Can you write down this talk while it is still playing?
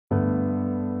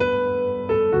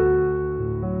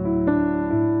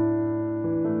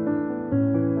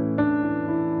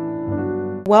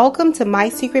Welcome to My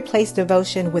Secret Place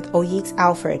Devotion with Oyeks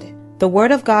Alfred. The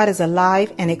Word of God is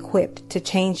alive and equipped to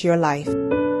change your life.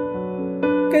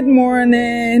 Good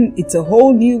morning. It's a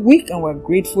whole new week and we're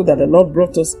grateful that the Lord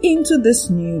brought us into this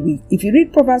new week. If you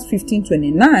read Proverbs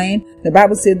 15:29, the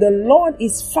Bible says, "The Lord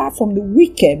is far from the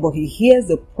wicked, but he hears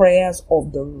the prayers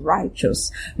of the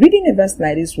righteous." Reading a verse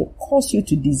like this will cause you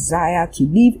to desire to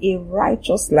live a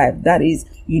righteous life. That is,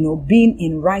 being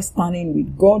in right standing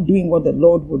with God, doing what the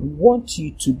Lord would want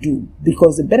you to do.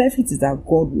 Because the benefit is that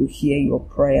God will hear your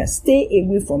prayer. Stay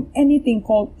away from anything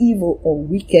called evil or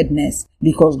wickedness,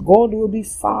 because God will be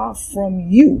far from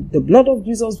you. The blood of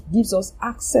Jesus gives us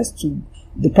access to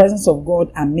the presence of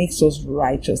God and makes us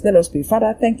righteous. Let us pray.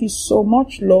 Father, thank you so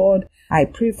much, Lord. I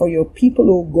pray for your people,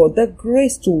 oh God, the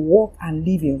grace to walk and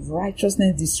live in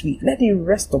righteousness this week. Let it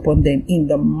rest upon them in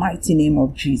the mighty name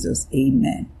of Jesus.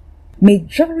 Amen.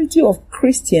 Majority of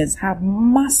Christians have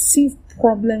massive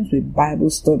problems with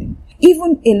Bible study.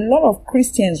 Even a lot of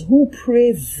Christians who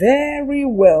pray very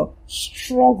well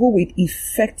struggle with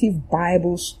effective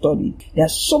Bible study. There are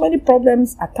so many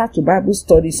problems attached to Bible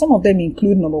study. Some of them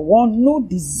include, number one, no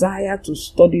desire to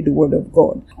study the Word of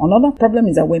God. Another problem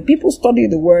is that when people study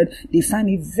the Word, they find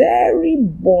it very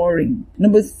boring.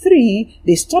 Number three,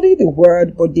 they study the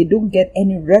Word, but they don't get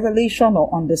any revelation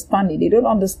or understanding. They don't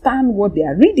understand what they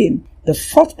are reading. The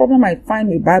fourth problem I find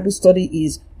with Bible study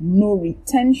is no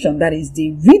retention. That is,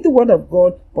 they read the Word of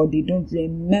God, but they don't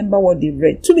remember what they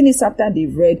read. 2 minutes after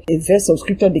they've read a verse of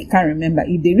scripture, they can't remember.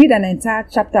 If they read an entire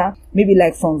chapter, maybe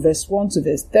like from verse 1 to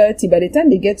verse 30, by the time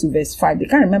they get to verse 5, they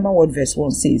can't remember what verse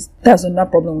 1 says. That's another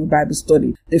problem with Bible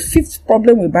study. The fifth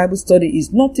problem with Bible study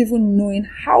is not even knowing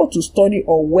how to study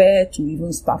or where to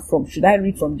even start from. Should I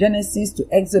read from Genesis to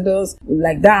Exodus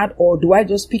like that? Or do I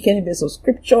just pick any verse of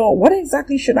scripture? What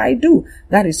exactly should I do?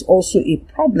 That is also a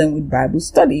problem with Bible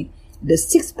study. The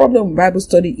sixth problem with Bible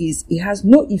study is it has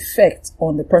no effect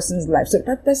on the person's life. So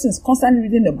that person is constantly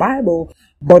reading the Bible,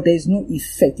 but there is no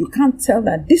effect. You can't tell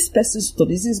that this person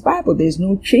studies his Bible. There is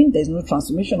no change, there is no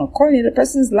transformation occurring in the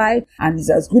person's life, and it's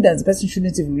as good as the person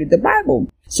shouldn't even read the Bible.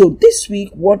 So this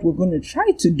week, what we're going to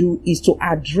try to do is to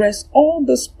address all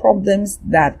those problems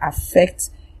that affect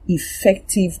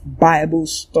effective Bible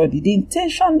study. The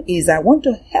intention is I want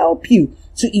to help you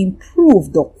to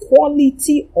improve the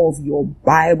quality of your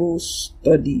Bible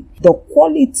study, the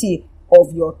quality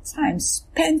of your time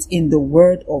spent in the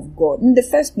Word of God. In the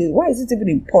first place, why is it even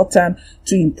important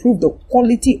to improve the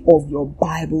quality of your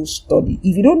Bible study?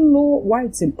 If you don't know why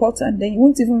it's important, then you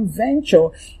won't even venture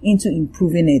into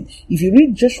improving it. If you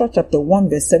read Joshua chapter 1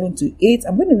 verse 7 to 8,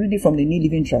 I'm going to read it from the New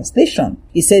Living Translation.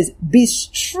 It says, "Be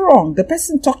strong." The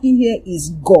person talking here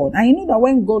is God. And you know that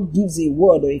when God gives a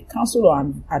word or a counsel or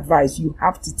an advice, you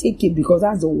have to take it because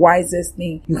that's the wisest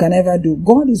thing you can ever do.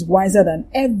 God is wiser than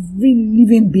every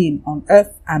living being on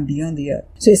earth and beyond the earth.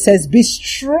 So it says, "Be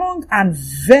strong and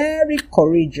very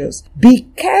courageous. Be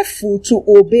careful to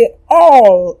obey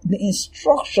all the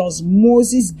instructions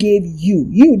Moses gave you."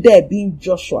 You there being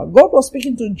Joshua. God was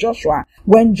speaking to Joshua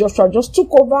when Joshua just took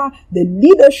over the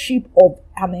leadership of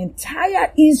an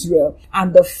entire Israel,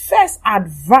 and the first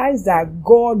advice that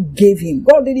God gave him,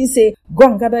 God didn't say, "Go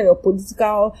and gather your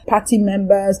political party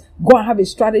members, go and have a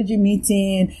strategy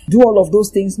meeting, do all of those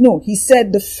things." No, he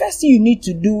said the first thing you need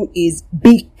to do is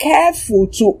be careful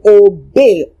to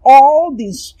obey all the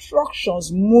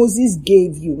instructions Moses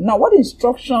gave you. Now, what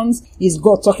instructions is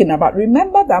God talking about?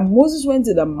 Remember that Moses went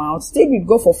to the mount, stayed with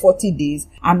God for 40 days,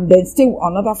 and then stayed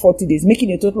another 40 days,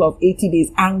 making a total of 80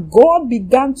 days. And God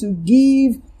began to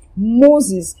give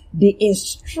Moses the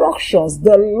instructions,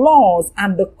 the laws,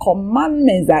 and the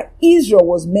commandments that Israel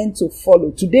was meant to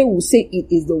follow. Today we'll say it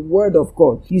is the Word of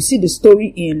God. You see the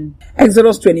story in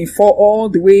Exodus 24 all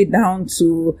the way down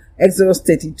to Exodus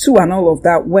 32 and all of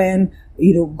that, when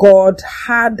God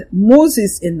had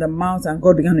Moses in the mount and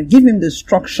God began to give him the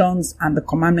instructions and the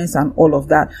commandments and all of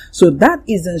that. So that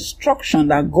is the instruction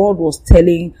that God was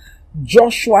telling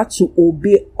Joshua to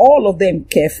obey all of them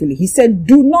carefully. He said,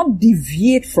 "Do not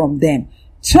deviate from them,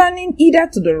 turning either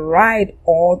to the right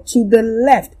or to the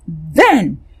left.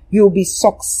 Then you'll be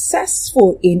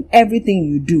successful in everything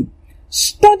you do.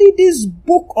 Study this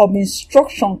book of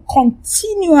instruction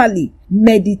continually.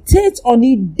 Meditate on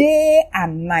it day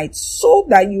and night so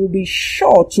that you'll be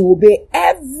sure to obey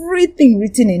everything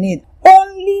written in it.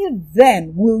 Only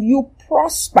then will you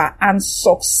prosper and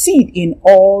succeed in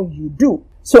all you do."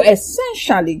 So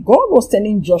essentially, God was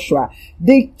telling Joshua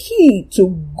the key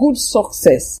to good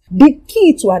success, the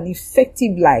key to an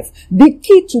effective life, the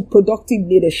key to productive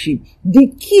leadership,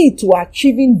 the key to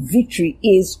achieving victory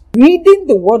is reading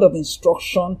the word of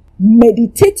instruction,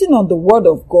 meditating on the word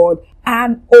of God,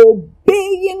 and obeying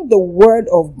obeying the word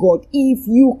of God. If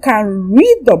you can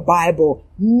read the Bible,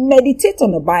 meditate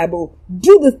on the Bible,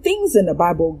 do the things in the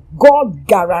Bible, God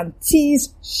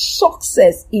guarantees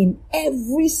success in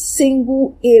every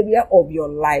single area of your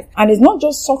life. And it's not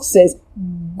just success,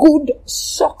 good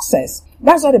success.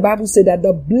 That's why the Bible said that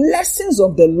the blessings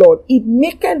of the Lord, it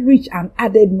maketh rich and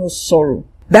added no sorrow.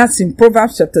 That's in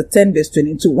Proverbs chapter 10 verse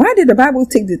 22. Why did the Bible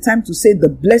take the time to say the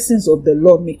blessings of the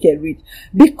Lord make it rich?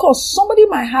 Because somebody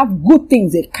might have good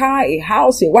things, a car, a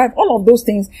house, a wife, all of those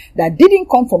things that didn't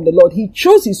come from the Lord. He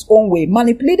chose his own way,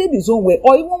 manipulated his own way,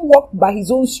 or even walked by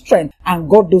his own strength and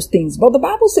got those things. But the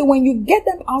Bible says when you get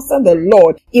them outside the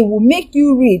Lord, it will make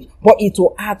you rich, but it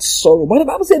will add sorrow. But the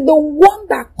Bible says the one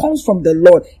that comes from the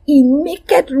Lord, he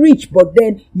maketh rich, but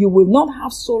then you will not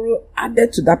have sorrow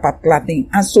added to that particular thing.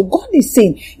 And so God is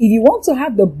saying, if you want to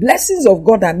have the blessings of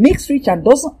God that makes rich and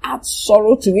doesn't add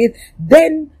sorrow to it,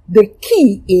 then the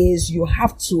key is you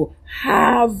have to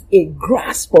have a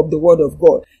grasp of the word of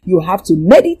God. You have to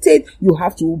meditate. You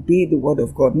have to obey the word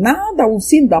of God. Now that we've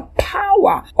seen the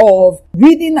power of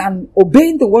reading and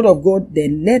obeying the word of God,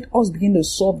 then let us begin to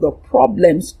solve the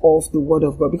problems of the word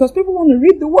of God. Because people want to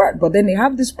read the word, but then they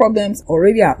have these problems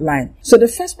already outlined. So the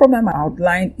first problem I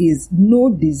outlined is no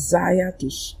desire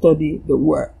to study the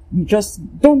word. You just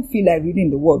don't feel like reading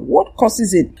the word. What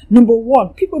causes it? Number one,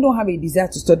 people don't have a desire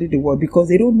to study the word because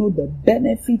they don't know the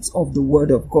benefits of the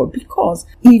word of God. Because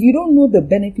if you don't know the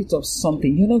benefits of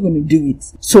something, you're not going to do it.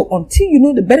 So until you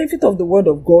know the benefit of the word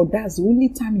of God, that's the only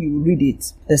time you read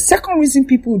it. The second reason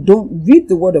people don't read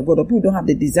the word of God, or people don't have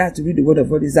the desire to read the word of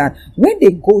God, is that when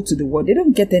they go to the word, they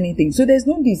don't get anything. So there's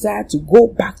no desire to go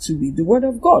back to read the word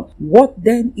of God. What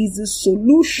then is the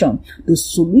solution? The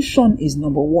solution is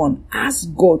number one,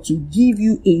 ask God to give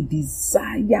you a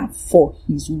desire for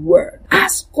his word.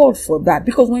 Ask God for that,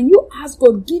 because when you ask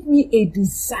God, give me a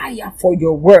desire for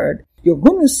your word, you're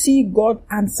going to see God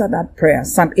answer that prayer.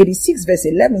 Psalm 86 verse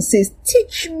 11 says,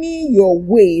 teach me your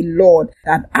way, Lord,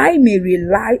 that I may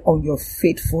rely on your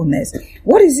faithfulness.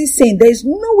 What is he saying? There is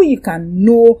no way you can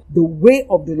know the way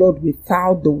of the Lord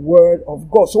without the word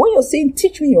of God. So when you're saying,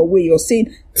 teach me your way, you're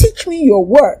saying, teach me your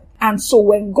word. And so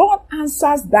when God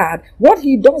answers that, what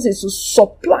he does is to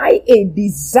supply a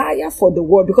desire for the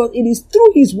word, because it is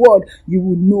through his word you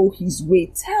will know his way.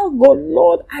 Tell God,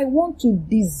 Lord, I want to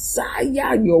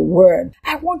desire your word.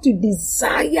 I want to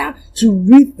desire to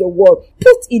read the word.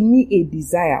 Put in me a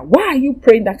desire. Why are you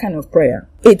praying that kind of prayer?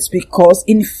 It's because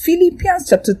in Philippians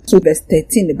chapter 2 verse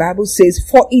 13, the Bible says,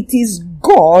 for it is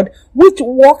God which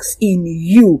works in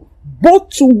you, both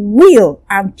to will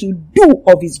and to do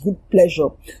of his good pleasure.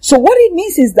 So what it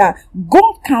means is that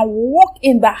God can work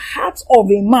in the heart of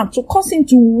a man to cause him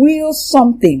to will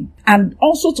something and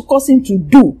also to cause him to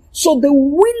do. So the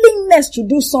willingness to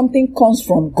do something comes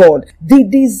from God. The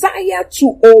desire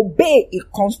to obey,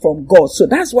 it comes from God. So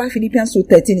that's why Philippians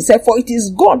 2:13 said, for it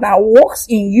is God that works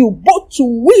in you both to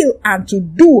will and to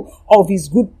do of his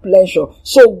good pleasure.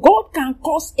 So God can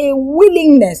cause a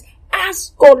willingness.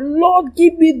 Ask God, Lord,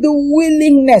 give me the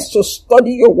willingness to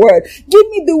study your word. Give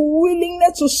me the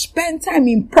willingness to spend time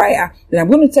in prayer. Then I'm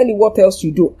going to tell you what else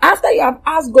you do. After you have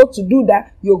asked God to do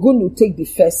that, you're going to take the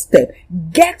first step.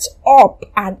 Get up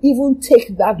and even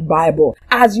take that Bible.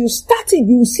 As you start it,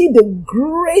 you see the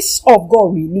grace of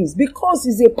God released, because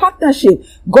it's a partnership.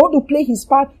 God will play his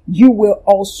part. You will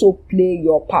also play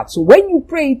your part. So when you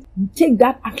pray, you take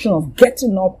that action of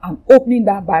getting up and opening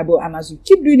that Bible. And as you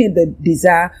keep doing it, the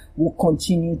desire will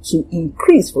continue to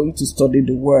increase for you to study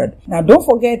the word. Now, don't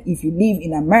forget, if you live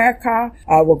in America,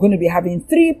 we're going to be having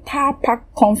 3 Power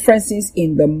Pack conferences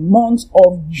in the month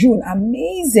of June.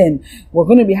 Amazing. We're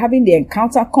going to be having the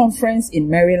Encounter Conference in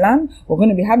Maryland. We're going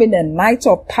to be having the Night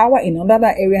of Power in another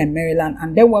area in Maryland.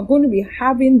 And then we're going to be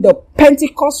having the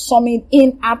Pentecost Summit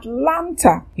in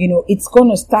Atlanta. You know, it's going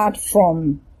to start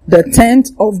from the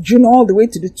 10th of June all the way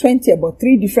to the 20th, but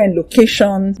 3 different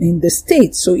locations in the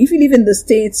States. So if you live in the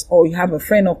States, or you have a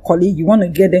friend or colleague, you want to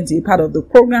get them to be part of the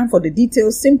program. For the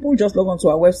details, simple, just log on to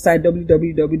our website,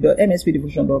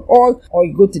 www.mspdevotion.org, or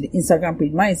you go to the Instagram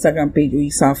page, my Instagram page,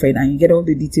 Oyeks Alfred, and you get all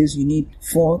the details you need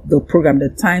for the program, the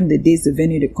time, the dates, the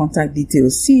venue, the contact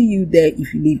details. See you there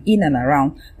if you live in and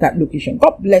around that location.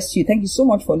 God bless you. Thank you so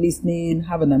much for listening.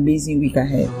 Have an amazing week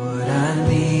ahead.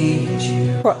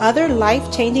 For other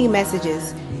life-changing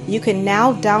messages, you can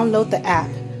now download the app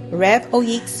Rev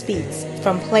Oyeks Speaks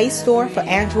from Play Store for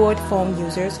Android phone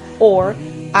users or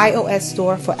iOS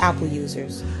Store for Apple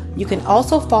users. You can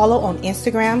also follow on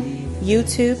Instagram,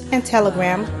 YouTube, and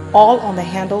Telegram, all on the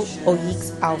handle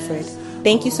Oyeks Alfred.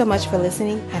 Thank you so much for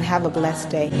listening, and have a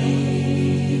blessed day.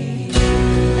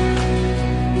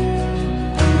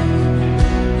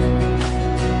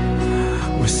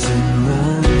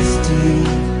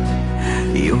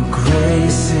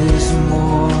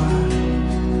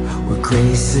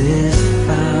 grace is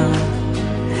found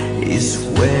is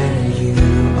where you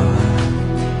are.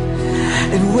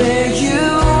 And where you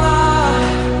are